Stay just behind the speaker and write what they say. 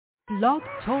Blog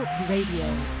Talk Radio.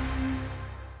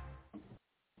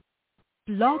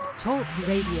 Blog Talk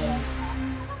Radio.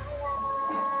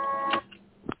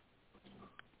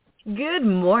 Good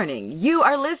morning. You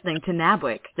are listening to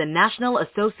NABWIC, the National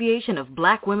Association of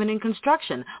Black Women in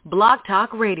Construction Blog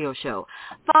Talk Radio Show,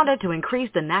 founded to increase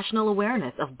the national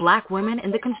awareness of Black women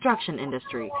in the construction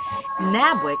industry.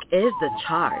 NABWIC is the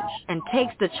charge and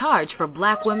takes the charge for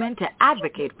Black women to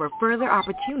advocate for further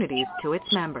opportunities to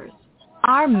its members.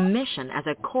 Our mission as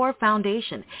a core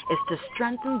foundation is to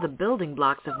strengthen the building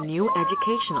blocks of new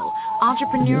educational,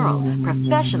 entrepreneurial,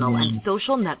 professional, and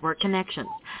social network connections.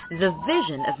 The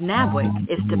vision of NABWIC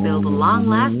is to build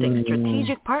long-lasting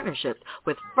strategic partnerships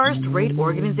with first-rate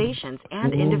organizations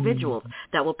and individuals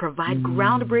that will provide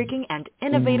groundbreaking and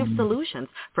innovative solutions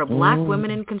for Black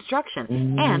women in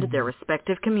construction and their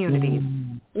respective communities.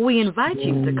 We invite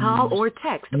you to call or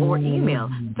text or email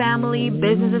family,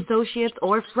 business associates,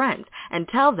 or friends and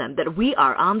tell them that we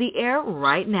are on the air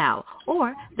right now,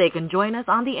 or they can join us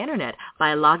on the internet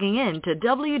by logging in to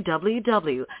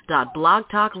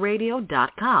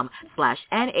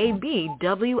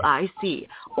www.blogtalkradio.com/NABWIC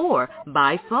or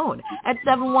by phone at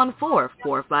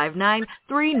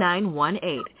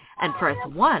 714-459-3918 and press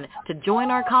 1 to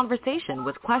join our conversation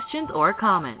with questions or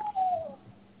comments.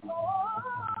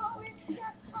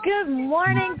 Good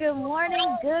morning, good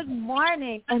morning, good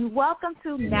morning, and welcome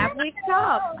to NABWIC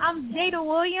Talk. I'm Jada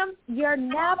Williams, your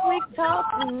NABWIC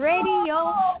Talk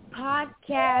radio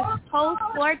podcast host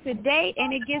for today,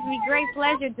 and it gives me great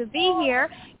pleasure to be here.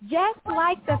 Just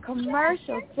like the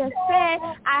commercial just said,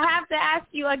 I have to ask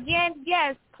you again,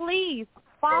 yes, please.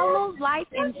 Follow, like,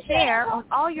 and share on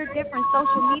all your different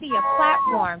social media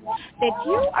platforms that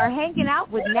you are hanging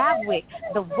out with NABWIC,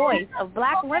 the voice of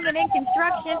Black women in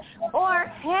construction, or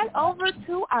head over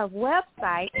to our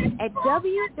website at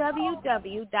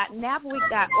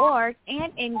www.nabwic.org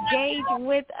and engage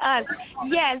with us.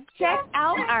 Yes, check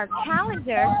out our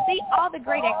calendar. See all the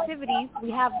great activities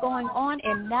we have going on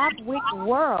in NABWIC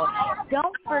world.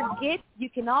 Don't forget,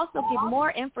 you can also get more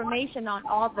information on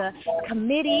all the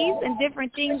committees and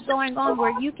different things going on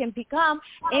where you can become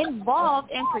involved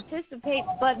and participate.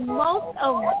 But most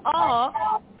of all,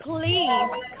 please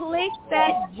click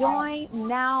that join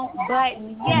now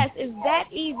button. Yes, it's that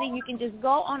easy. You can just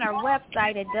go on our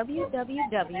website at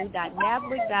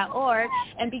www.nabwic.org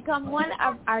and become one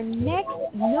of our next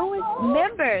newest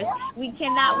members. We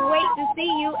cannot wait to see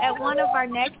you at one of our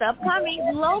next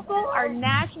upcoming local or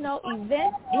national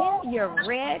events in your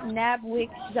red NABWIC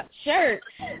shirt.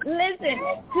 Listen,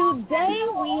 today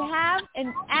we have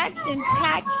an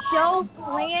action-packed show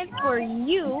planned for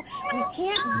you. We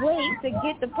can't wait to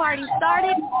get the party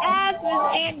started. As Ms.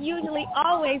 Ann usually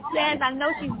always says, I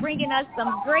know she's bringing us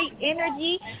some great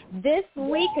energy this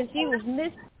week because she was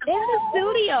missed in the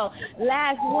studio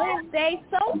last Wednesday.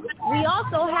 So we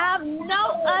also have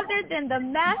no other than the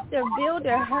master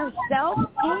builder herself,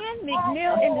 Ann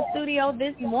McNeil, in the studio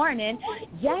this morning.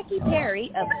 Jackie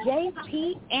Perry of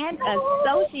JP and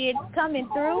Associates coming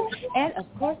through, and of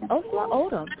course Ofla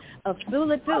Odom of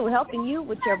Sula 2 helping you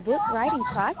with your book writing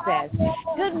process.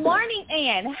 Good morning,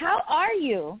 Ann. How are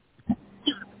you?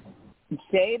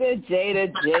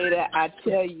 Jada, I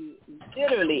tell you,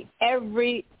 literally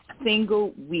every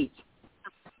single week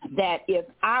that if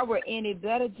I were any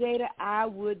better, Jada, I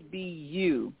would be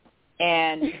you.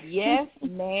 And yes,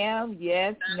 ma'am.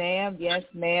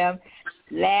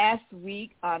 Last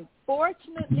week,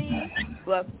 unfortunately,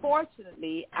 but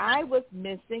fortunately, I was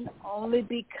missing only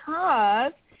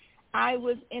because I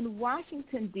was in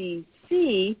Washington,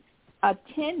 D.C.,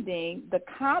 attending the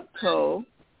COMTO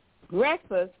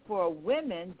Breakfast for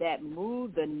Women That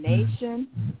Move the Nation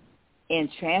in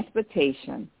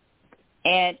Transportation.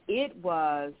 And it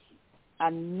was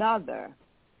another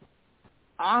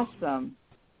awesome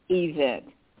event.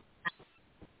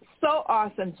 So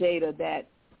awesome, Jada, that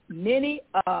many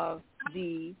of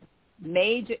the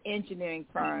major engineering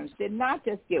firms did not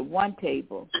just get one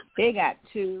table. They got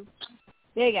two,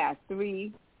 they got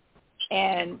three,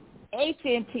 and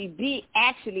AT&T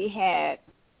actually had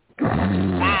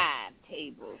 5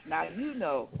 tables. Now, you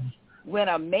know, when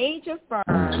a major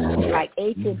firm like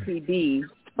AT&T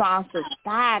sponsors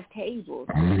 5 tables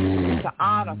to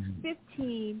honor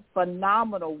 15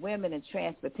 phenomenal women in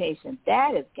transportation,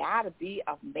 that has got to be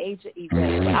a major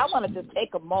event. But I want to just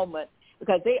take a moment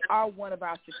because they are one of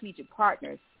our strategic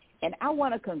partners, and I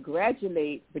want to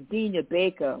congratulate Virginia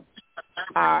Baker,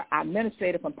 our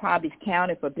administrator from Palm Beach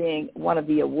County, for being one of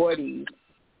the awardees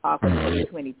for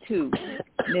 2022.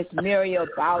 Miss Muriel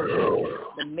Bowser,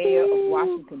 the mayor of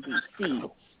Washington, D.C.,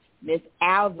 Miss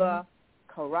Alva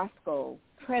Carrasco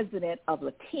President of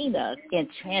Latinas in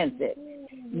Transit,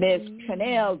 Ms.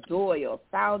 Tranelle Doyle,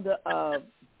 founder of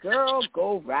Girl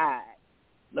Go Ride,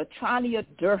 Latrania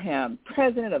Durham,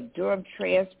 President of Durham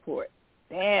Transport,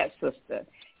 bad sister,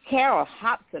 Carol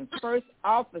Hobson, First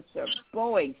Officer,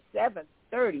 Boeing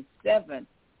 737,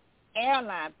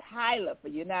 airline pilot for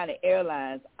United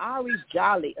Airlines, Ari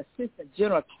Jolly, Assistant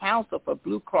General Counsel for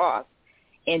Blue Cross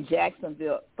in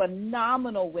Jacksonville.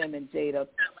 Phenomenal women, Jada.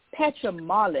 Petra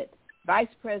Marlett, Vice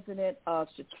President of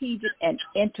Strategic and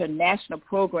International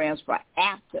Programs for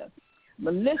AFTA.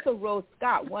 Melissa Rose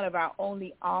Scott, one of our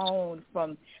only owned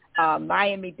from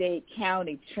Miami-Dade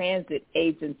County Transit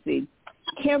Agency.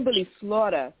 Kimberly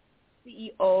Slaughter,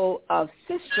 CEO of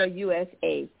Sister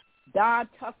USA. Don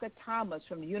Tucker Thomas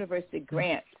from the University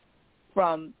Grant,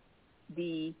 from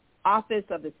the Office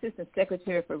of the Assistant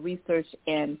Secretary for Research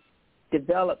and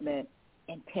Development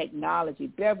and Technology.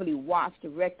 Beverly Watts,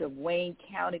 Director of Wayne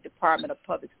County Department of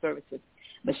Public Services.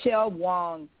 Michelle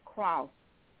Wong Cross,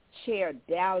 Chair,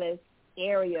 Dallas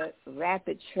Area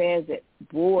Rapid Transit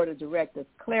Board of Directors.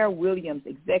 Claire Williams,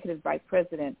 Executive Vice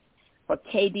President for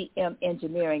KDM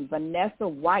Engineering. Vanessa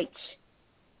White,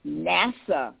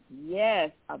 NASA,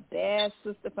 yes, a bad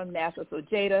sister from NASA. So,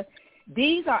 Jada,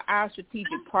 these are our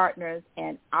strategic partners,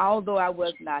 and although I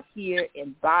was not here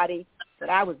in body, but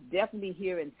I was definitely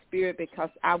here in spirit because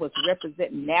I was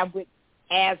representing NABWIC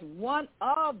as one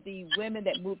of the women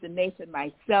that moved the nation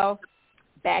myself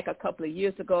back a couple of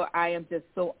years ago. I am just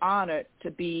so honored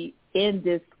to be in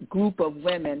this group of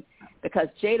women because,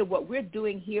 Jada, what we're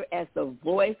doing here as the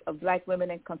voice of Black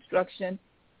women in construction,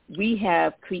 we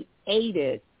have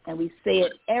created, and we say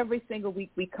it every single week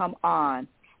we come on,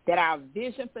 that our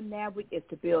vision for NABWIC is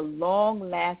to build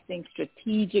long-lasting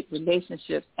strategic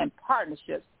relationships and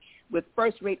partnerships with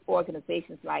first-rate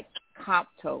organizations like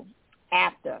COMPTO,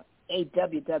 AFTA,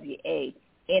 AWWA,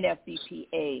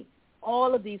 NFBPA.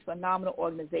 All of these phenomenal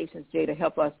organizations, Jada,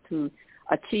 help us to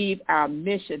achieve our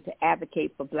mission to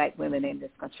advocate for Black women in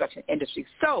this construction industry.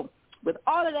 So with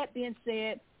all of that being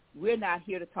said, we're not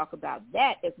here to talk about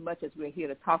that as much as we're here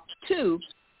to talk to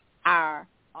our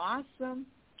awesome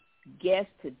guest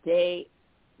today,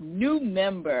 new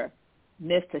member,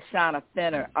 Ms. Tashana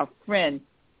Fenner, a friend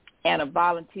and a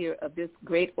volunteer of this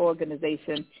great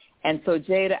organization. And so,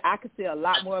 Jada, I could say a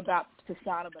lot more about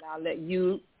Tashana, but I'll let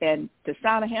you and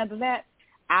Tashana handle that.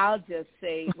 I'll just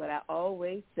say what I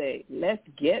always say, let's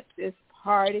get this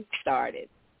party started.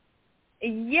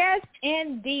 Yes,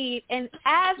 indeed. And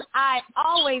as I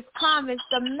always promise,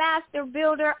 the master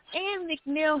builder, Ann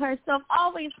McNeil herself,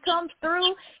 always comes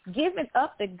through giving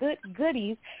up the good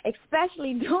goodies,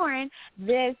 especially during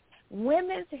this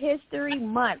Women's History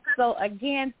Month. So,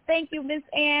 again, thank you, Ms.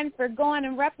 Ann, for going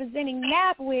and representing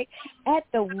NABWIC at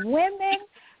the Women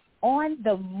on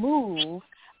the Move,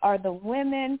 or the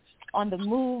Women on the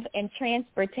Move and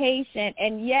Transportation.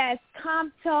 And, yes,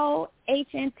 COMPTO,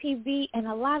 HNTV, and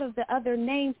a lot of the other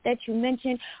names that you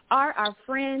mentioned are our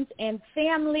friends and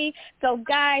family. So,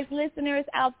 guys, listeners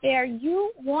out there,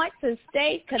 you want to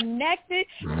stay connected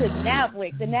to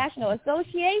NABWIC, the National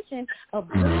Association of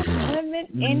Black Women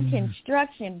in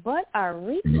Construction. But our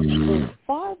reach is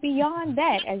far beyond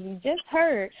that, as you just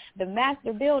heard the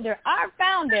master builder, our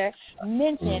founder,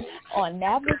 mention on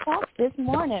NABWIC Talks this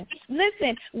morning.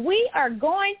 Listen, we are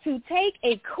going to take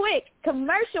a quick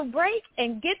commercial break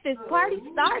and get this party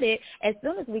started as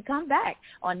soon as we come back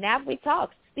on NABWIC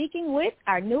Talks, speaking with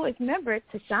our newest member,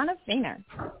 Tashana Fenner.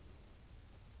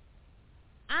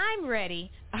 I'm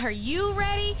ready. Are you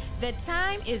ready? The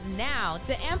time is now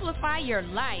to amplify your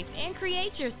life and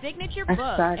create your signature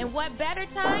book. And what better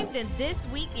time than this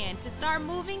weekend to start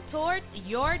moving towards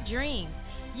your dreams?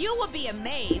 You will be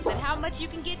amazed at how much you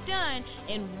can get done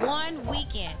in one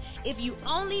weekend if you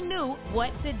only knew what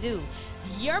to do.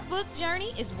 Your book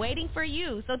journey is waiting for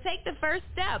you, so take the first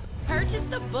step. Purchase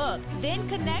the book, then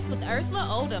connect with Ursula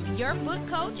Odom, your book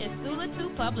coach at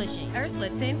Sula2 Publishing.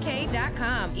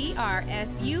 Ursula10k.com,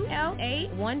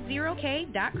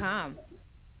 ERSULA10k.com.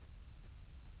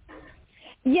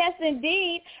 Yes,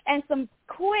 indeed. And some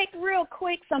real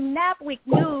quick, some NABWIC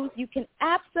news you can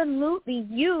absolutely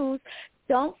use.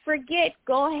 Don't forget,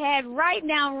 go ahead right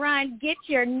now, Ron, get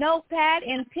your notepad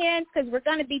and pens because we're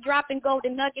going to be dropping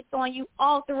golden nuggets on you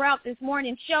all throughout this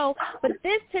morning's show. But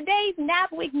today's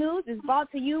NABWIC news is brought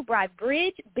to you by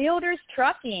Bridge Builders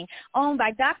Trucking, owned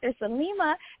by Dr.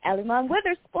 Salima Aliman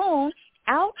Witherspoon,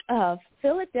 out of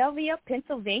Philadelphia,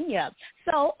 Pennsylvania.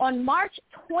 So on March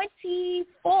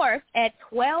 24th at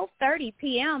 12:30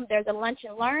 p.m., there's a lunch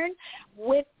and learn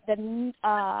with the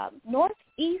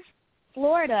Northeast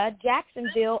Florida,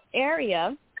 Jacksonville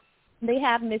area They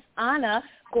have Miss Anna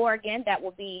Gorgon that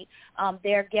will be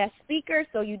their guest speaker,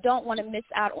 so you don't want to miss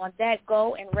out on that.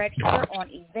 Go and register on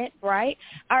Eventbrite.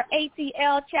 Our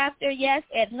ATL chapter, yes,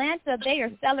 Atlanta, they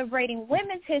are celebrating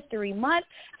Women's History Month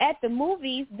at the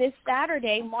movies this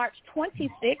Saturday, March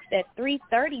 26th at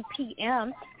 3:30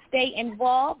 p.m. Stay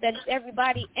involved. That is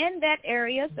everybody in that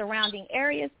area, surrounding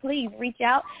areas. Please reach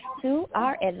out to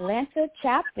our Atlanta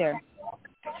chapter.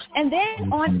 And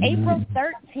then on April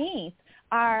 13th,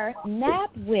 our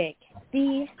NABWIC,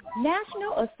 the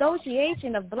National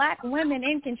Association of Black Women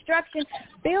in Construction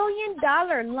 $1 billion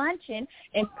luncheon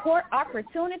and port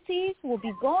opportunities will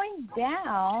be going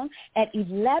down at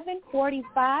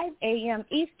 11:45 a.m.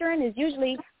 Eastern is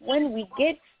usually when we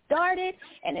get started,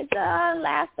 and it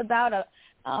lasts about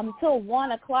till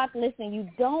 1 o'clock. Listen, you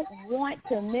don't want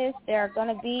to miss. There are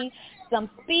going to be some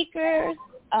speakers,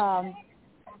 the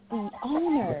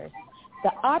owners,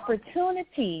 the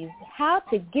opportunities, how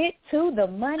to get to the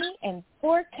money and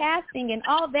forecasting and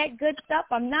all that good stuff.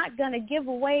 I'm not going to give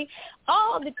away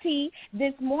all the tea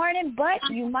this morning, but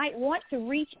you might want to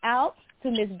reach out to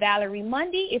Ms. Valerie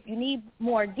Mundy if you need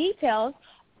more details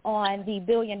on the $1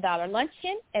 billion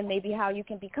luncheon and maybe how you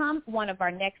can become one of our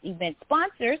next event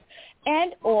sponsors,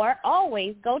 and or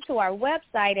always go to our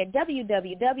website at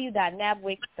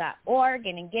www.nabwic.org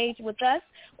and engage with us,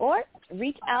 or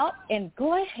reach out and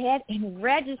go ahead and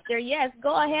register. Yes,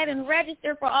 go ahead and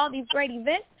register for all these great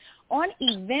events on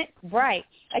Eventbrite.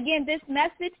 Again, this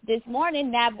message this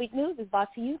morning, NABWIC News, is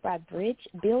brought to you by Bridge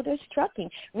Builders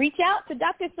Trucking. Reach out to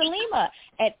Dr. Salima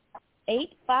at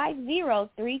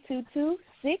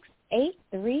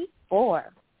 850-322-6834.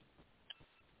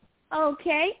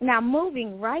 Okay, now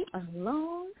moving right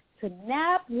along to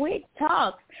NABWIC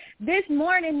Talks. This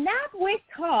morning, NABWIC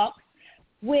Talks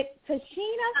with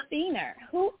Tashana Fenner,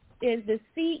 who is the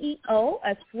CEO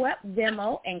of Swept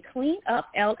Demo and Clean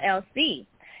Up LLC.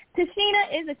 Tashana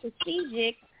is a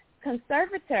strategic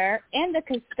conservator in the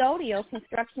custodial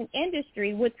construction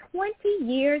industry with 20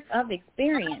 years of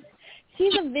experience.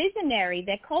 She's a visionary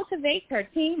that cultivates her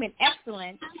team in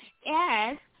excellence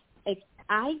as an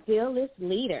idealist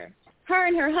leader. Her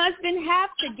and her husband have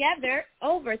together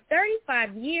over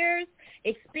 35 years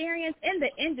experience in the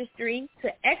industry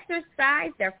to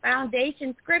exercise their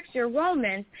foundation scripture,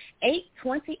 Romans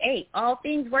 8:28. All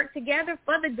things work together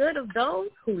for the good of those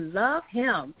who love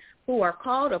him, who are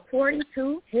called according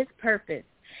to his purpose.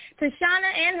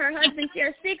 Tashana and her husband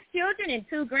share 6 children and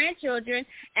 2 grandchildren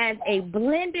as a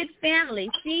blended family.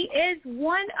 She is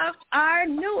one of our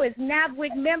newest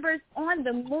NABWIC members on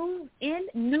the move in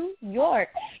New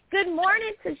York. Good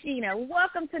morning, Tashana.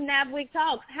 Welcome to NABWIC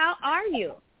Talks. How are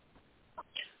you?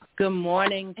 Good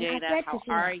morning, Jada. How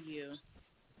are you?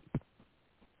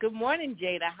 Good morning,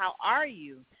 Jada. How are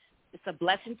you? It's a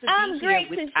blessing to be great,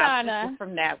 here with Tashana. people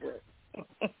from NABWIC.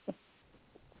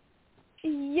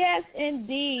 Yes,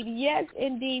 indeed. Yes,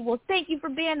 indeed. Well, thank you for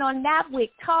being on NABWIC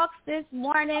Talks this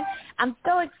morning. I'm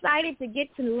so excited to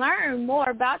get to learn more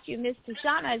about you, Ms.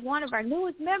 Tashana, as one of our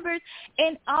newest members,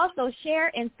 and also share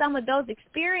in some of those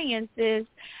experiences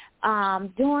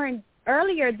during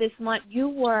earlier this month. You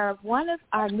were one of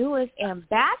our newest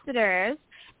ambassadors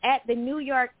at the New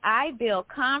York IBIL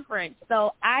conference.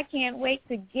 So I can't wait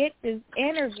to get this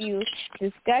interview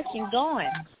discussion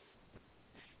going.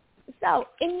 So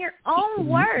in your own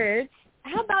words,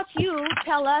 how about you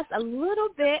tell us a little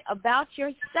bit about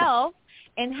yourself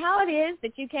and how it is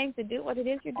that you came to do what it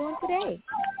is you're doing today?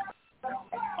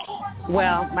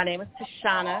 Well, my name is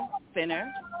Tashana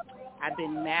Fenner. I've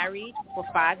been married for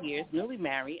 5 years, newly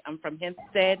married. I'm from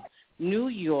Hempstead, New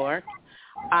York.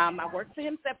 I work for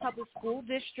Hempstead Public School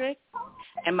District,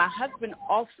 and my husband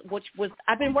also,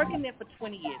 I've been working there for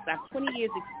 20 years. I have 20 years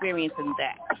experience in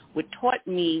that, which taught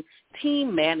me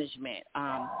team management.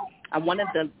 I'm one of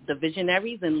the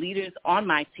visionaries and leaders on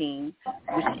my team,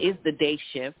 which is the day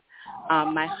shift.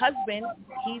 My husband,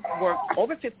 he's worked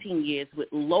over 15 years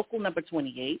with Local Number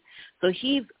 28, so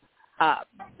he's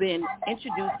been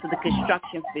introduced to the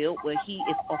construction field where he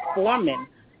is a foreman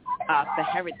for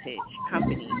Heritage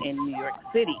Company in New York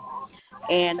City.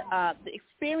 And the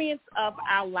experience of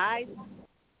our live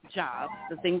jobs,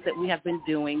 the things that we have been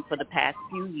doing for the past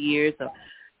few years,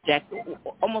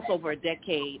 almost over a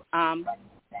decade,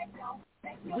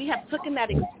 we have taken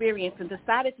that experience and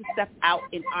decided to step out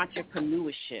in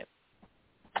entrepreneurship,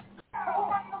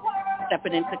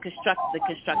 stepping into the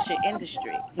construction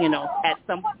industry. You know, at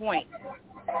some point,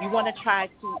 you want to try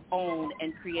to own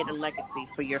and create a legacy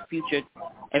for your future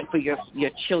and for your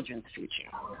children's future.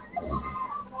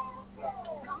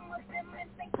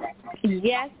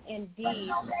 Yes, indeed.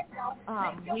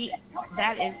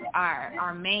 That is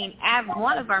our main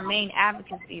one of our main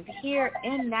advocacies here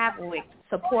in NABWIC,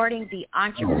 supporting the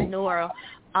entrepreneurial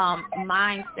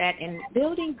mindset and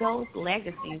building those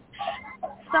legacies.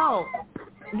 So,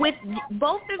 with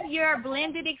both of your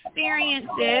blended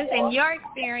experiences and your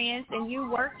experience and you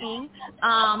working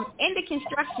in the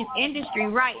construction industry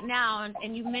right now,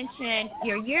 and you mentioned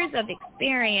your years of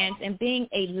experience and being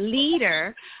a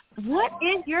leader, what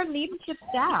is your leadership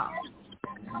style?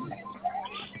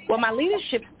 Well, my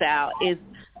leadership style is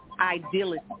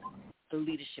idealist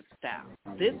leadership style.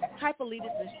 This type of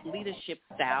leadership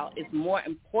style is more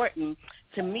important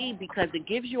to me because it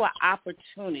gives you an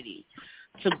opportunity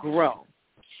to grow.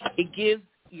 It gives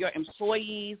your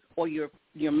employees or your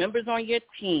members on your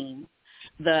team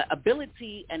the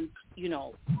ability and,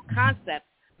 concept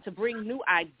to bring new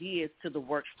ideas to the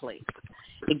workplace.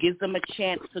 It gives them a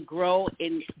chance to grow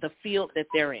in the field that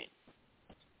they're in.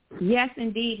 Yes,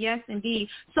 indeed. Yes, indeed.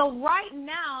 So right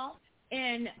now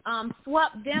in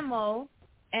Swap Demo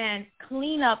and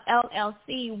Cleanup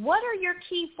LLC, what are your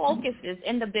key focuses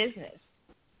in the business?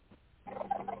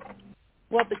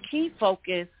 Well, the key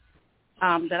focus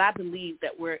that I believe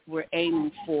that we're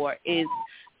aiming for is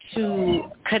to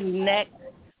connect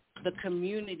the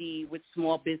community with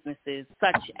small businesses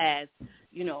such as,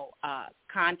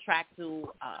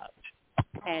 contractual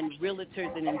and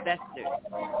realtors and investors,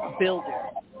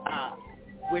 builders.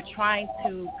 We're trying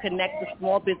to connect the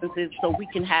small businesses so we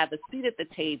can have a seat at the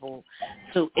table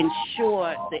to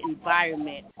ensure the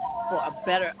environment for a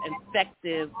better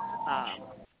effective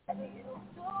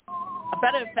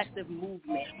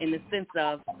movement in the sense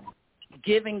of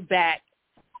giving back,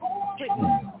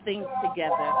 putting things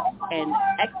together, and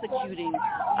executing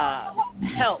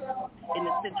help in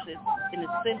the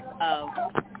sense of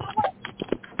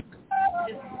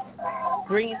just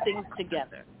bringing things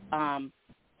together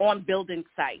on building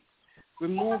sites,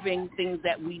 removing things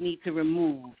that we need to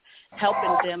remove,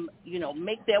 helping them,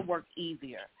 make their work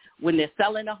easier when they're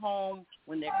selling a home,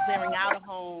 when they're clearing out a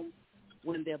home,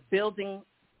 when they're building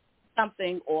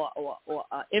something or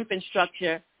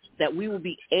infrastructure, that we will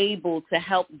be able to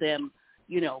help them,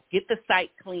 get the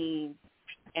site clean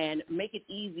and make it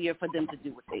easier for them to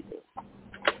do what they do.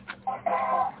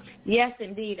 Yes,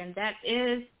 indeed. And that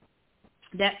is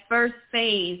that first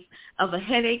phase of a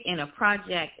headache in a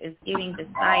project is getting the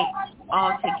site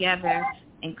all together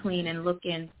and clean and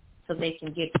looking so they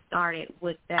can get started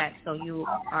with that. So you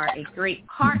are a great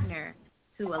partner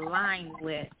to align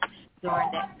with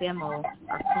during that demo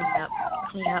or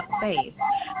cleanup phase.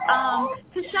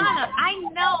 Tashana, I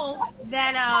know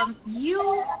that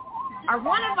you are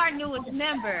one of our newest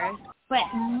members, but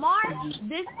March,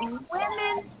 this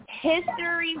Women's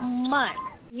History Month,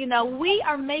 we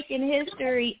are making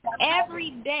history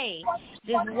every day,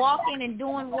 just walking and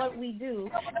doing what we do,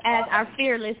 as our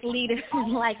fearless leader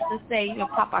likes to say,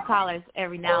 pop our collars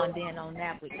every now and then on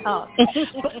NABWIC Talk.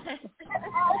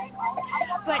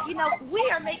 But, we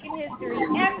are making history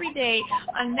every day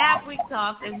on NABWIC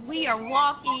Talk as we are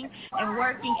walking and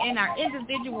working in our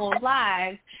individual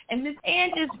lives. And Ms. Ann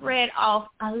just read off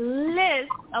a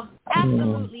list of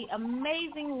absolutely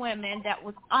amazing women that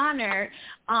was honored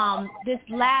this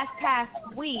past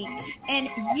week. And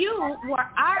you were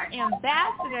our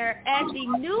ambassador at the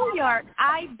New York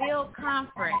I Build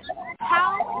Conference.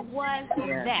 How was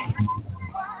that?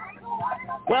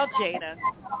 Well, Jada,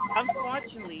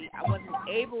 unfortunately, I wasn't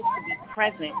able to be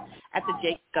present at the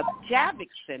Jacob Javits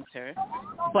Center,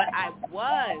 but I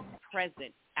was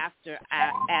present at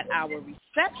our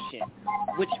reception,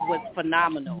 which was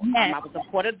phenomenal. Yes. I was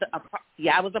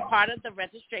a part of the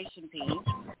registration team,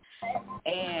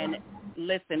 and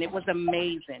listen, it was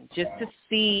amazing just to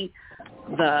see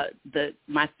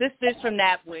my sisters from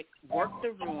NABWIC work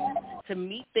the room, to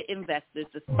meet the investors,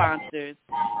 the sponsors.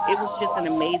 It was just an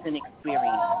amazing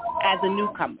experience as a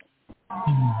newcomer.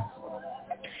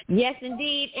 Yes,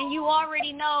 indeed. And you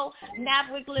already know,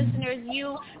 NABWIC listeners,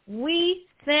 we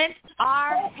sent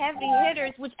our heavy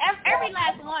hitters, which every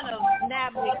last one of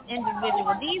NABWIC's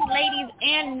individuals, these ladies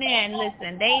and men,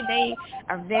 listen,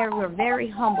 we're very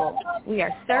humble. We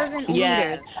are servant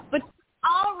leaders. But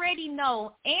already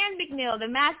know Ann McNeil, the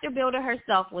master builder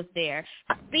herself, was there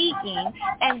speaking.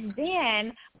 And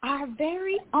then our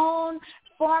very own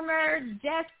former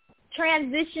just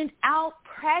transitioned out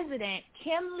president,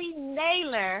 Kimley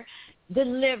Naylor,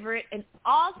 delivered an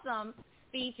awesome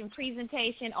speech and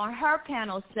presentation on her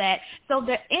panel set. So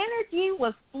the energy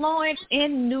was flowing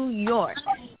in New York.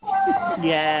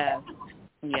 Yeah.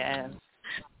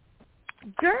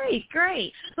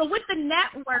 Great. So with the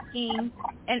networking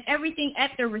and everything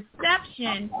at the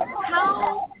reception,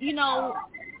 how,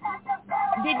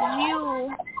 did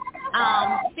you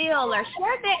feel or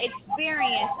share that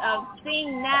experience of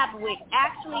seeing NABWIC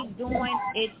actually doing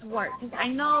its work? Because I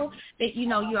know that, you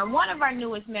are one of our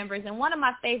newest members, and one of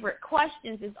my favorite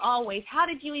questions is always, how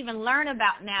did you even learn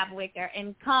about NABWIC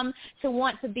and come to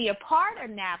want to be a part of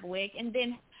NABWIC? And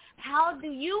then how do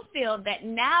you feel that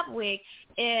NABWIC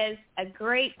is a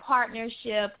great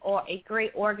partnership or a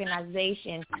great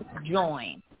organization to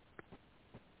join?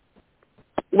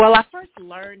 Well, I first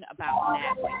learned about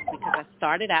NABWIC because I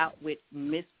started out with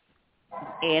Miss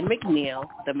Ann McNeil,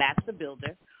 the Master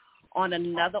Builder, on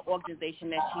another organization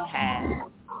that she has,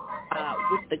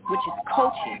 which is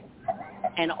coaching,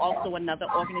 and also another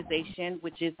organization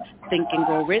which is Think and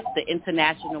Grow Rich, the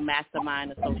International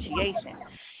Mastermind Association.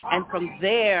 And from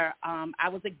there, I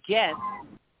was a guest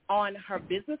on her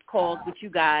business calls with you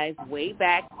guys way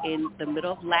back in the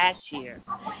middle of last year.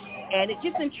 And it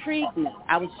just intrigued me.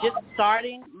 I was just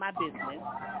starting my business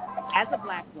as a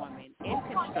black woman in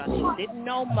construction, didn't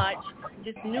know much,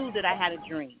 just knew that I had a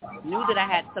dream, knew that I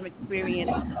had some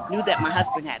experience, knew that my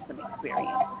husband had some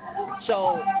experience.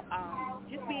 So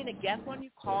just being a guest on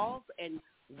your calls and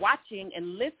watching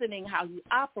and listening how you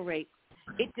operate,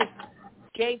 it just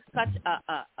gave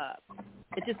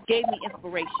it just gave me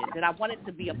inspiration that I wanted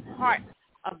to be a part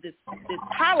of this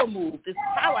power move, this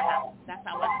powerhouse. That's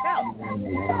how I felt.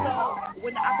 So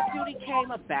when the opportunity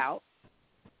came about,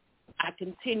 I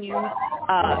continued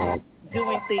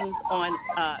doing things on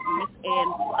Miss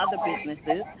Ann's other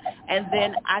businesses. And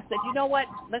then I said, you know what,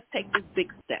 let's take this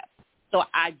big step. So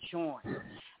I joined.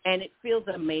 And it feels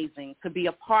amazing to be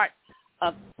a part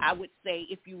of, I would say,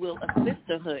 if you will, a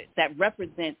sisterhood that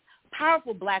represents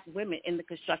powerful black women in the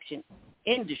construction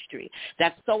industry.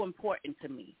 That's so important to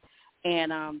me.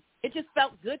 And it just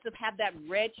felt good to have that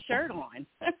red shirt on,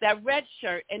 that red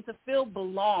shirt, and to feel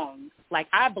belonged, like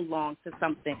I belong to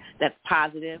something that's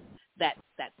positive, that's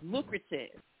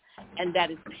lucrative, and that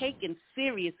is taken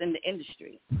serious in the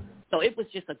industry. So it was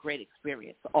just a great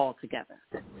experience altogether.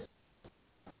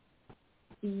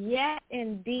 Yes,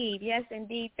 indeed. Yes,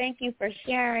 indeed. Thank you for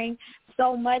sharing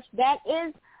so much. That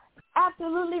is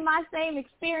absolutely my same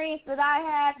experience that I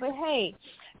had. But, hey,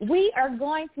 we are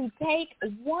going to take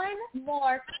one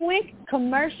more quick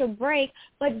commercial break.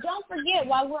 But don't forget,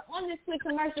 while we're on this quick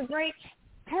commercial break,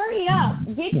 hurry up.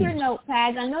 Get your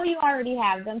notepads. I know you already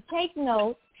have them. Take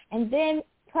notes, and then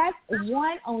press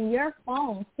 1 on your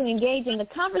phone to engage in the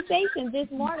conversation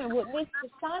this morning with Miss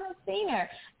Tashana Fenner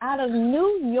out of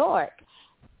New York.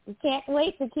 We can't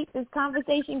wait to keep this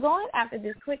conversation going after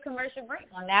this quick commercial break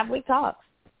on NABWIC Talks.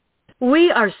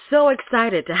 We are so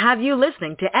excited to have you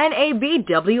listening to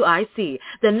NABWIC,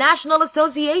 the National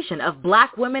Association of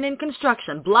Black Women in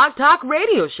Construction Blog Talk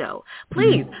Radio Show.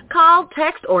 Please call,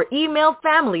 text, or email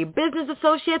family, business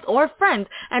associates, or friends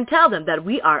and tell them that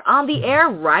we are on the air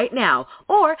right now.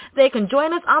 Or they can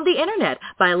join us on the internet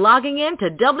by logging in to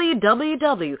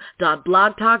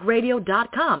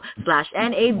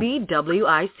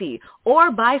www.blogtalkradio.com/NABWIC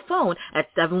or by phone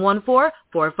at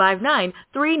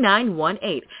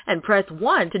 714-459-3918 and press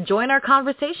 1 to join our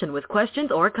conversation with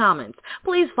questions or comments.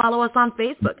 Please follow us on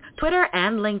Facebook, Twitter,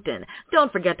 and LinkedIn.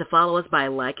 Don't forget to follow us by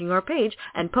liking our page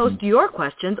and post your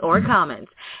questions or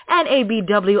comments.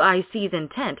 NABWIC's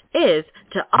intent is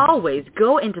to always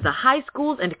go into the high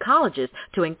schools and colleges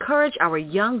to encourage our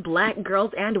young black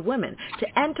girls and women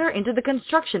to enter into the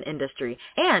construction industry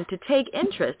and to take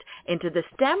interest into the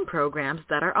STEM programs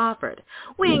that are offered.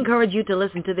 We encourage you to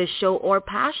listen to this show or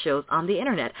past shows on the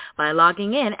internet by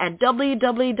logging in at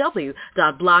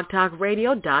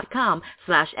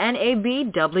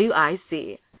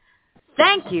www.blogtalkradio.com/NABWIC.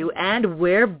 Thank you, and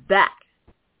we're back.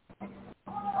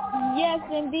 Yes,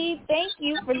 indeed. Thank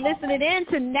you for listening in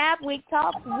to NABWIC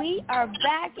Talks. We are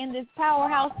back in this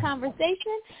powerhouse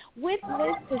conversation with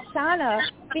Ms. Tashana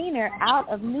Fenner out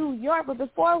of New York. But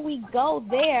before we go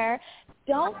there,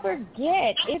 don't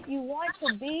forget, if you want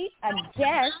to be a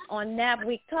guest on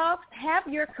NABWIC Talks, have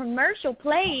your commercial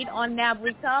played on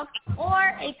NABWIC Talks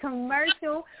or a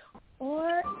commercial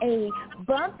or a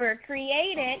bumper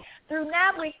created through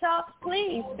NABWIC Talks,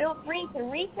 please feel free to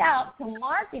reach out to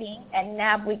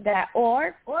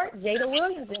marketing@nabwic.org or Jada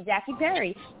Williams and Jackie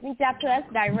Perry. Reach out to us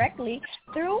directly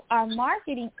through our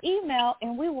marketing email,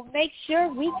 and we will make sure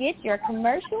we get your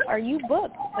commercial or you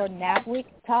booked for NABWIC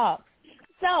Talks.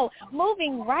 So,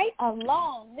 moving right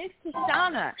along, Ms.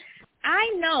 Tashana, I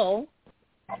know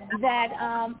that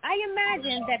I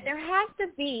imagine that there has to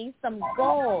be some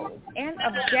goals and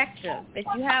objectives that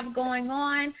you have going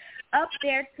on up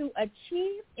there to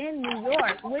achieve in New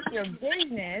York with your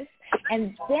business.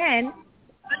 And then,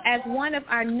 as one of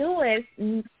our newest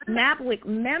NABWIC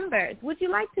members, would you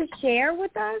like to share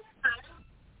with us?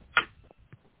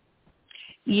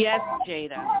 Yes,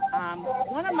 Jada.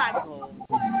 One of my goals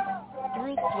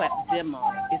through Sweat Demo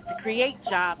is to create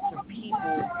jobs for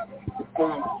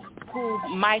people who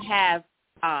might have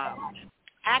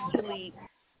actually,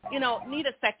 need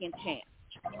a second chance.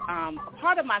 A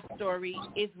part of my story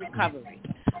is recovery.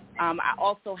 I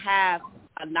also have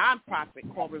a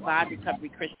nonprofit called Revive Recovery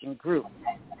Christian Group,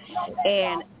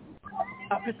 and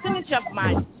a percentage of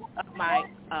my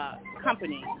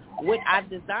company, what I've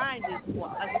designed is for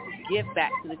us to give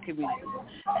back to the community,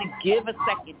 to give a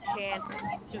second chance,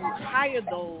 to hire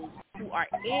those who are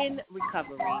in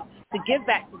recovery, to give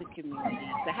back to the community,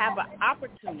 to have an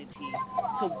opportunity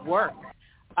to work.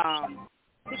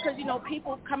 Because,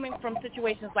 people coming from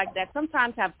situations like that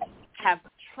sometimes have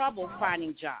trouble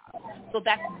finding jobs. So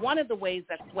that's one of the ways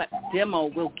that Sweat Demo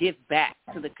will give back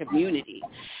to the community.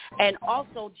 And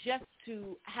also just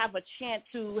to have a chance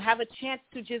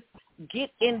to just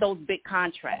get in those big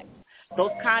contracts.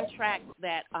 Those contracts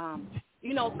that,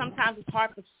 sometimes it's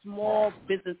hard for small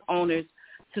business owners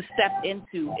to step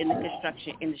into in the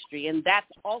construction industry. And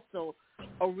that's also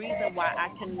a reason why I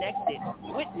connected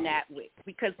with NABWIC,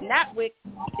 because NABWIC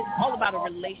is all about a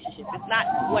relationship. It's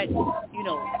not what,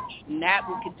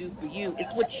 NABWIC can do for you.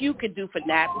 It's what you can do for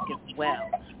NABWIC as well.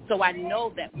 So I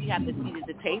know that we have the seat at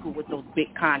the table with those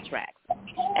big contracts.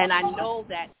 And I know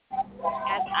that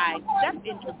as I step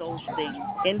into those things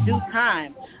in due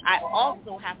time, I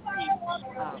also have to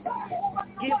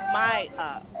give my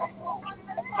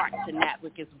part to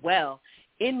NABWIC as well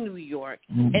in New York,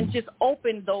 and just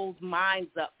open those minds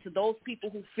up to those people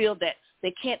who feel that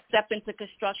they can't step into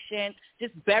construction,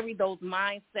 just bury those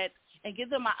mindsets and give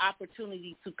them an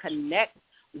opportunity to connect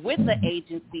with the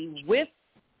agency, with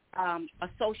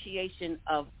association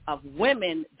of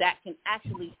women that can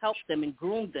actually help them and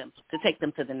groom them to take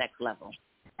them to the next level.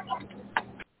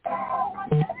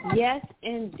 Yes,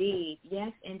 indeed.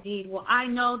 Yes, indeed. Well, I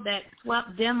know that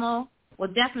Sweat Demo will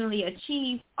definitely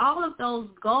achieve all of those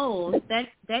goals that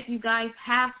you guys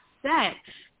have set,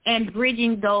 and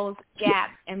bridging those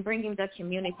gaps and bringing the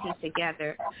community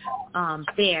together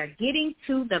there, getting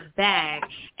to the bag.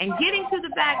 And getting to the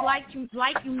bag, like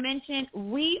you mentioned,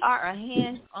 we are a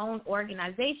hands-on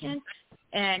organization,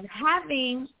 and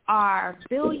having our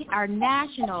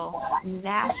National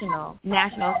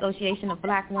Association of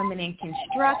Black Women in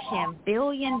Construction $1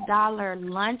 billion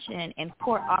luncheon and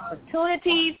court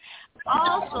opportunities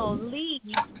also leads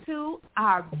to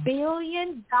our $1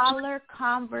 billion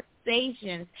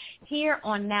conversations here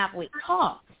on NABWIC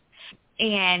Talks.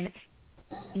 And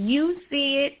you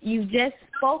see it, you've just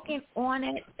spoken on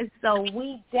it, so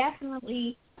we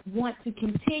definitely want to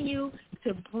continue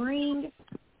to bring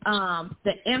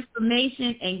the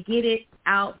information and get it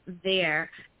out there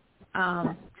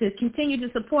to continue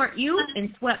to support you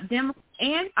in Sweat Demo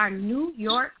and our New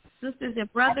York sisters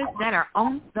and brothers that are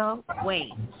on the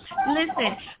way.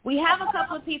 Listen, we have a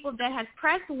couple of people that has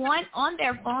pressed 1 on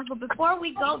their phones, but before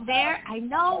we go there, I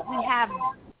know we have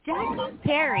Jackie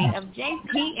Perry of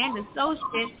JP and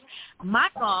Associates, my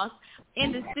boss,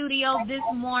 in the studio this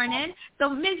morning. So,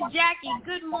 Miss Jackie,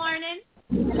 good morning.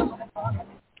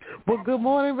 Well, good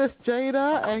morning, Miss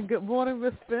Jada, and good morning,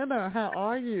 Miss Fenner. How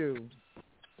are you?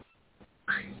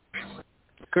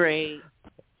 Great.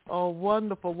 Oh,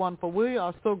 wonderful, wonderful. We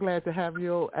are so glad to have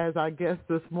you as our guest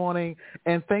this morning,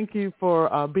 and thank you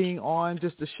for being on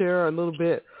just to share a little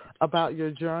bit about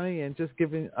your journey and just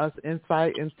giving us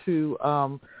insight into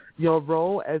your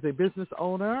role as a business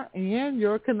owner and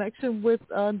your connection with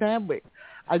NABWIC.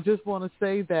 I just want to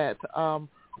say that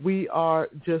we are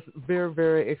just very,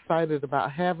 very excited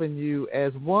about having you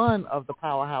as one of the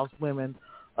powerhouse women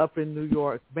up in New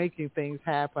York, making things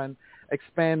happen,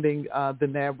 expanding the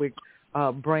NABWIC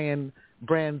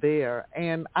brand there.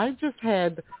 And I just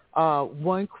had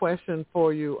one question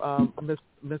for you,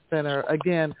 Ms. Fenner.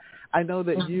 Again, I know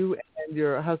that you and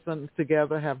your husband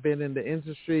together have been in the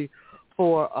industry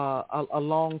for a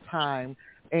long time.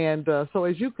 And so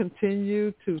as you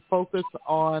continue to focus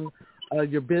on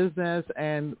your business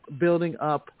and building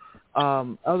up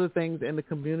other things in the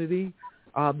community,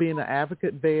 being an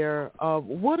advocate there,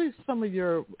 what are some of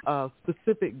your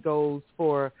specific goals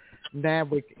for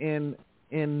NABWIC in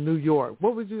New York?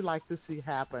 What would you like to see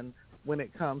happen when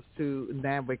it comes to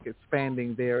NABWIC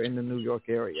expanding there in the New York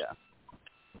area?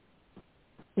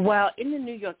 Well, in the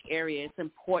New York area, it's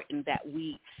important that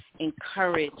we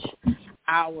encourage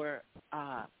our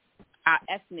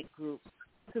ethnic groups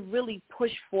to really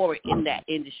push forward in that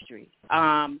industry.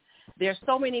 There's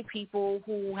so many people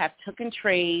who have taken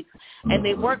trades and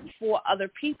they work for other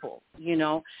people,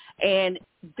 and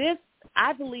this,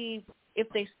 I believe, if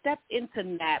they step into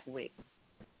NABWIC,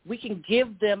 we can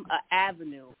give them an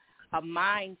avenue, a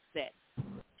mindset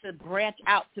to branch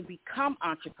out to become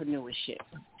entrepreneurship.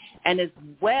 And as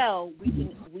well,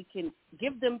 we can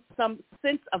give them some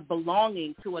sense of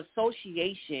belonging to an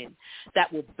association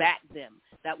that will back them,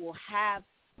 that will have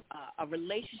a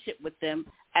relationship with them.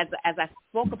 As I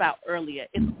spoke about earlier,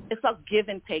 it's a give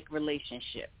and take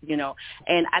relationship, you know.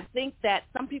 And I think that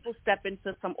some people step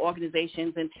into some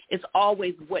organizations and it's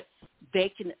always what they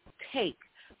can take.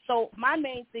 So my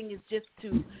main thing is just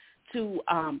to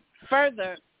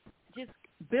further just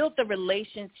build the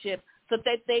relationship so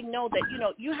that they know that, you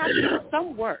know, you have to do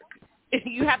some work.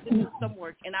 You have to do some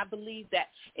work. And I believe that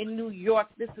in New York,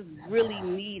 this is really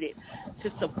needed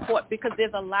to support, because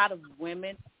there's a lot of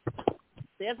women,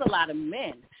 there's a lot of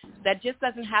men that just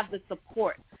doesn't have the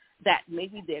support that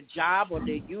maybe their job or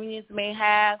their unions may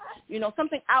have, you know,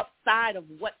 something outside of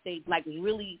what they like,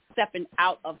 really stepping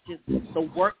out of just the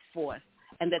workforce,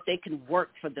 and that they can work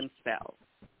for themselves.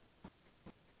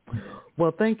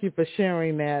 Well, thank you for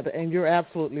sharing that, and you're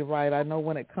absolutely right. I know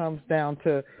when it comes down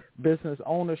to business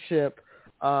ownership,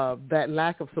 that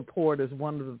lack of support is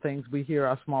one of the things we hear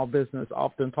our small business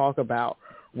often talk about,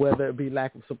 whether it be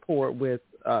lack of support with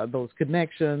those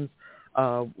connections,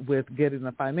 with getting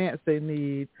the finance they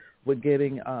need, with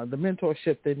getting the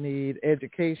mentorship they need,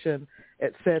 education,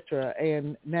 et cetera.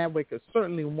 And NABWIC is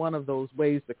certainly one of those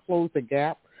ways to close the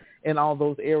gap in all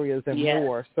those areas and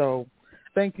more. So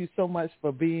thank you so much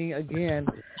for being, again,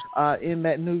 in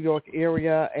that New York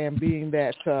area and being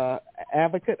that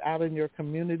advocate out in your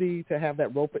community to have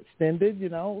that rope extended, you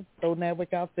know, throw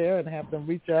NABWIC out there and have them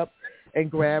reach up and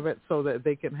grab it so that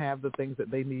they can have the things that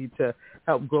they need to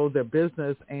help grow their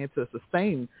business and to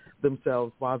sustain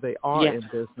themselves while they are in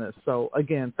business. So,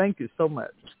 again, thank you so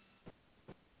much.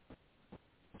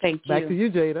 Thank you. Back to you,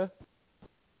 Jada.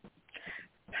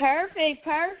 Perfect.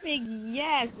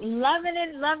 Yes, loving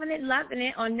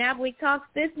it on NABWIC Talks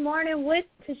this morning with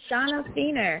Tashana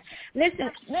Fenner. Listen,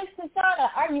 Miss Tashana,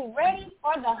 are you ready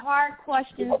for the hard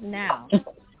questions now?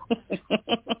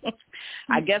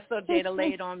 I guess so, Jada.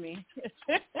 Lay it on me.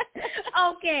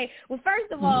 Okay. Well,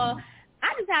 first of all,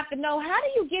 I just have to know, how do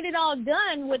you get it all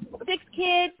done with 6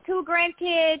 kids, 2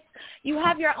 grandkids? You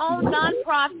have your own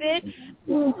nonprofit.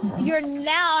 You're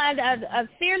now a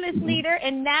fearless leader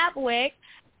in NABWIC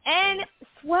and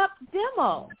SWEP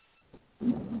Demo.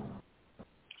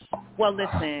 Well,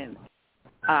 listen,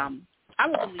 I'm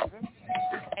a believer,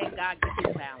 and God gives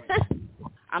you balance.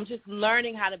 I'm just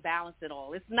learning how to balance it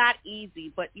all. It's not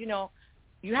easy, but, you know,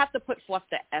 you have to put forth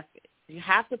the effort. You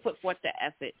have to put forth the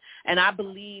effort. And I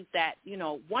believe that, you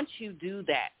know, once you do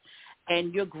that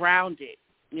and you're grounded,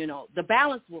 you know, the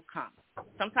balance will come.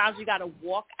 Sometimes you got to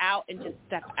walk out and just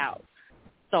step out.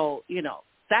 So, you know,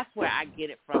 that's where I get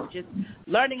it from, just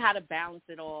learning how to balance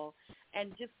it all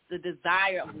and just the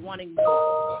desire of wanting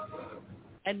more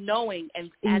and knowing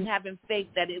and having faith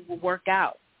that it will work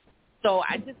out. So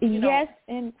I just, you know,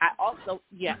 I also,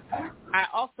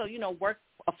 you know, work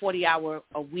a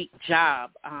 40-hour-a-week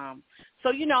job. So,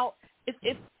 you know,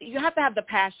 it's you have to have the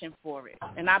passion for it.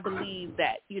 And I believe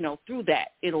that, you know, through that,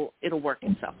 it'll work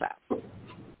itself out.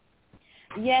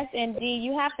 Yes, indeed.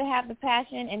 You have to have the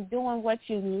passion in doing what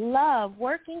you love,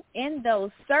 working in those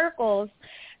circles,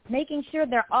 making sure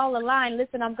they're all aligned.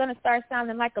 Listen, I'm going to start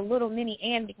sounding like a little mini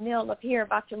Ann McNeil up here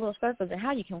about your little circles and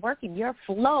how you can work in your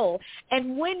flow.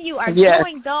 And when you are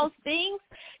doing those things,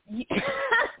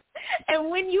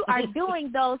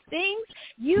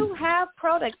 you have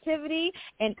productivity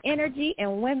and energy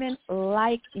in women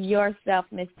like yourself,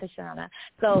 Miss Tashana.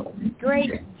 So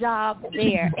great job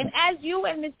there. And as you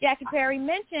and Miss Jackie Perry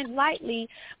mentioned lightly,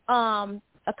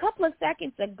 a couple of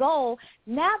seconds ago,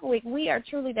 NABWIC, we are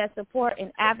truly that support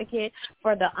and advocate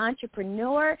for the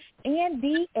entrepreneur and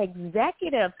the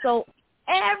executive. So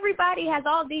everybody has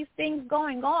all these things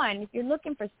going on. If you're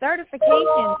looking for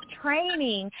certifications,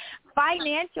 training,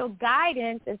 financial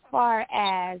guidance as far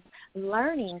as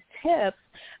learning tips,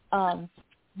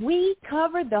 we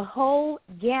cover the whole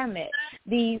gamut.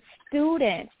 The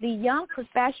students, the young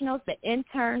professionals, the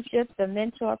internships, the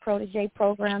mentor protege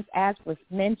programs, as was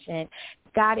mentioned,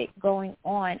 got it going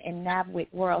on in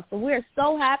NABWIC world. So we're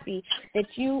so happy that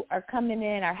you are coming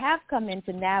in or have come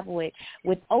into NABWIC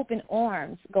with open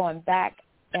arms going back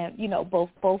and, you know,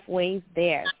 both ways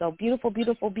there. So beautiful,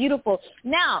 beautiful, beautiful.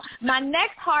 Now, my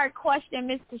next hard question,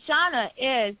 Ms. Tashana,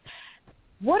 is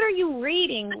what are you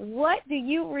reading? What do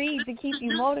you read to keep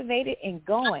you motivated and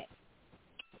going?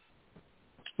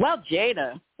 Well,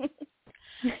 Jada, a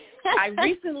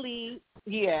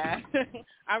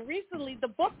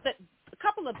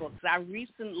couple of books I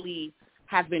recently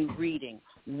have been reading.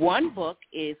 One book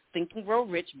is Think and Grow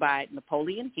Rich by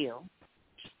Napoleon Hill,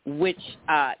 which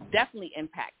definitely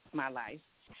impacts my life.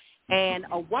 and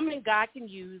A Woman God Can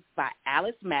Use by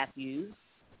Alice Matthews,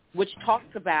 which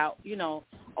talks about,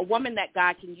 a woman that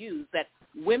God can use, that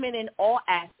women in all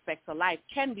aspects of life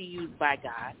can be used by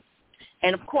God.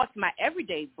 And, of course, my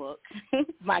everyday book,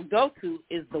 my go-to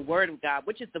is the Word of God,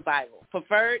 which is the Bible,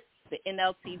 preferred the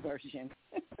NLT version.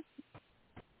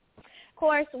 Of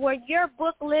course, where your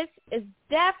book list is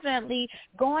definitely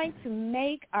going to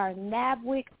make our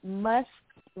NABWIC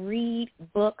must-read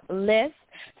book list.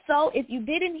 So if you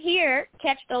didn't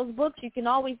catch those books, you can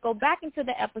always go back into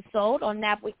the episode on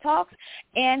NABWIC Talks,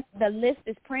 and the list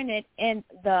is printed in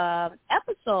the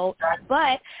episode.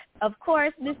 But, of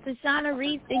course, Miss Tashana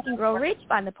reads Think and Grow Rich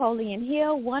by Napoleon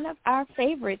Hill, one of our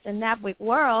favorites in NABWIC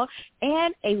world,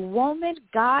 and A Woman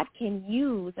God Can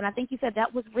Use. And I think you said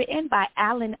that was written by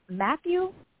Alan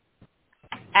Matthew?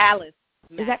 Alice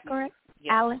Matthew. Is that correct?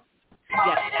 Yes. Alan?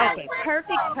 Yes. Okay,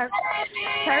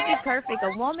 perfect.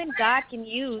 A Woman God Can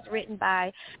Use, written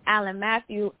by Alan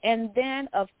Matthew. And then,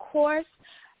 of course,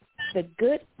 the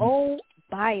good old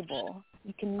Bible.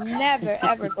 You can never,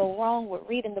 ever go wrong with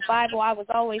reading the Bible. I was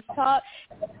always taught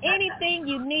anything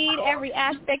you need, every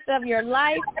aspect of your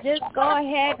life, just go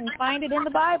ahead and find it in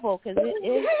the Bible because it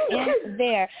is in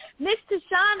there. Miss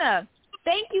Tashana,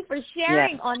 thank you for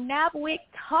sharing on NABWIC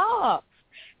Talks.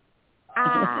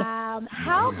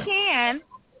 How can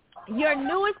your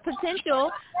newest potential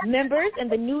members in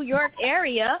the New York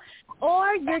area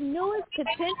or your newest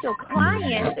potential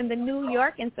clients in the New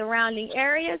York and surrounding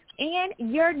areas and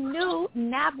your new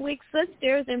NABWIC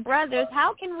sisters and brothers,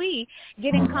 how can we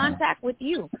get in contact with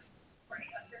you?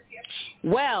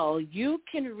 Well, you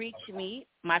can reach me.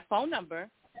 My phone number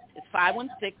is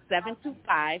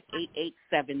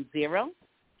 516-725-8870.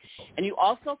 And you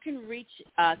also can reach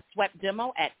Swept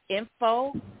Demo at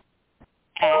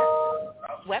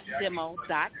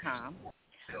info@sweptdemo.com.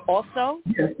 Also,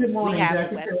 we have a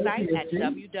website at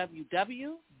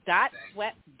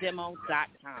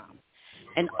www.sweptdemo.com.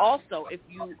 And also, if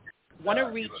you want to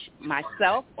reach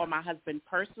myself or my husband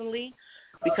personally,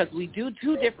 because we do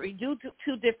two different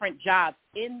jobs.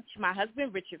 My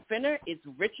husband, Richard Fenner, is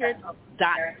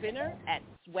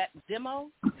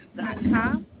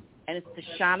richard.fenner@sweptdemo.com. And it's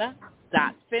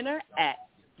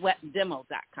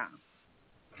Tashana.Fenner@sweptdemo.com.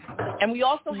 And we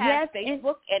also have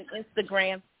Facebook and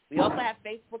Instagram. We also have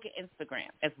Facebook and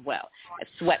Instagram as well at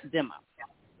Swept Demo.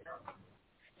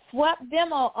 Swept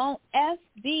Demo on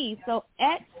FB. So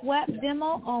at Swept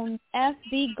Demo on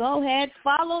FB, go ahead,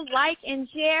 follow, like, and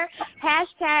share.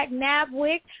 Hashtag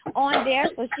NABWIC on there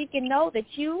so she can know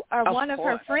that you are one of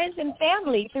her friends and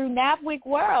family through NABWIC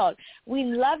World. We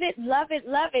love it, love it,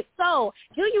 love it. So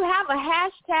do you have a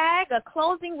hashtag, a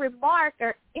closing remark,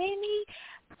 or any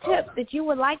tips that you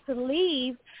would like to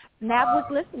leave NABWIC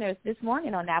listeners this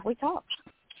morning on NABWIC Talk?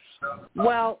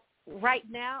 Well, right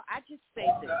now, I just say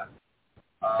this.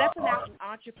 Stepping out in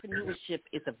entrepreneurship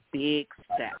is a big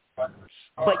step,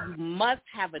 but you must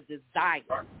have a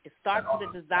desire. It starts with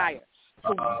a desire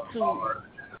to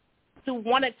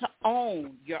want it to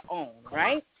own your own,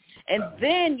 right? And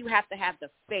then you have to have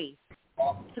the faith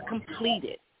to complete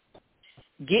it.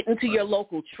 Get into your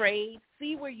local trade,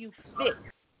 see where you fit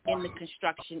in the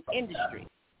construction industry.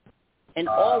 And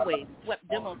always, Swept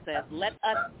Demo says, let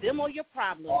us demo your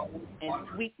problems and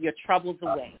sweep your troubles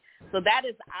away. So that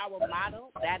is our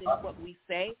motto. That is what we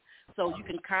say. So you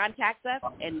can contact us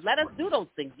and let us do those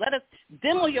things. Let us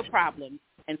demo your problems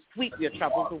and sweep your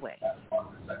troubles away.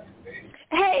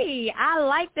 Hey, I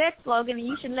like that slogan, and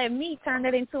you should let me turn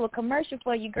that into a commercial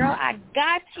for you, girl. I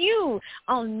got you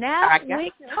on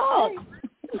NABWIC Talk.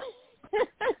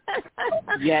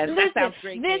 Yes, that sounds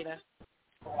great, Dana.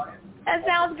 That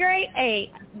sounds great.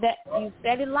 Hey, that you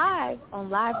said it live on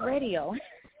live radio.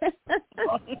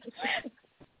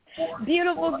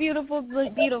 Beautiful, beautiful,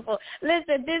 beautiful.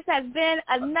 Listen, this has been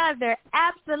another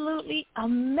absolutely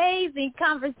amazing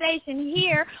conversation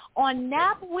here on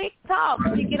NABWIC Talks.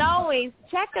 You can always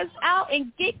check us out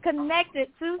and get connected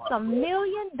to some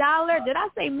billion-dollar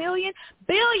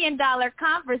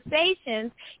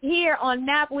conversations here on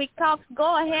NABWIC Talks.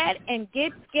 Go ahead and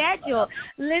get scheduled.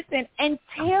 Listen,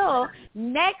 until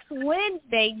next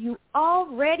Wednesday, you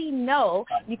already know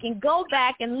you can go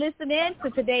back and listen in to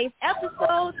today's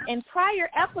episode and prior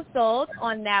episodes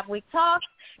on NABWIC Talks.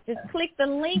 Just click the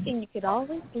link and you could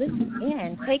always listen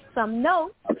in, take some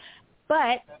notes.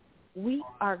 But we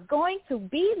are going to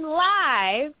be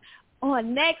live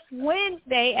on next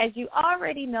Wednesday, as you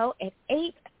already know, at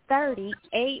 8:30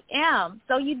 a.m.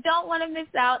 So you don't want to miss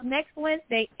out. Next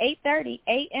Wednesday, 8:30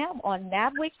 a.m. on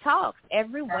NABWIC Talks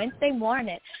every Wednesday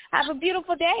morning. Have a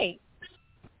beautiful day.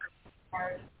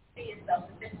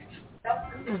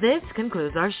 This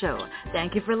concludes our show.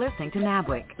 Thank you for listening to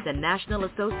NABWIC, the National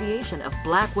Association of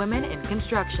Black Women in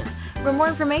Construction. For more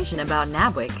information about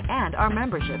NABWIC and our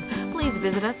membership, please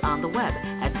visit us on the web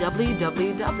at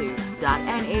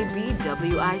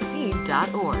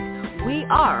www.nabwic.org. We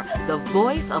are the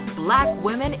voice of Black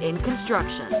women in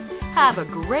construction. Have a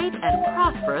great and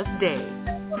prosperous day.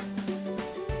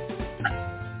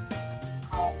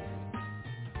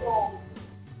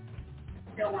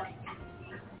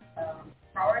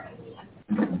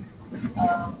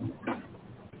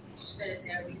 Should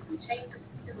there be some changes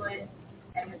to it?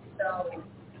 And if so,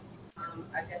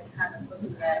 I guess kind of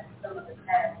looking at some of the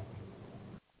past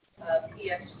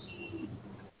PSG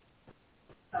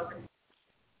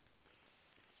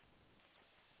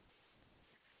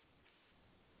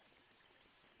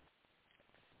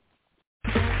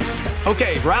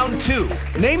Okay, round two.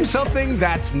 Name something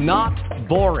that's not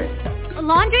boring. A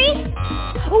laundry?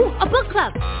 Ooh, a book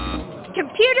club.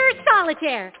 Computer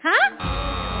solitaire, huh?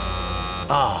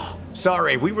 Ah,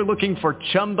 sorry, we were looking for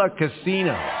Chumba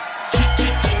Casino.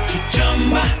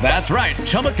 That's right,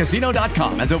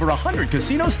 ChumbaCasino.com has over 100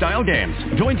 casino-style games.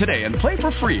 Join today and play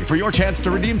for free for your chance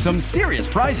to redeem some serious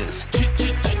prizes.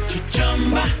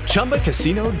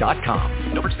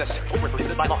 ChumbaCasino.com. No purchase necessary. Void where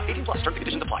prohibited by law. 18+ terms and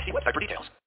conditions apply. See website for details.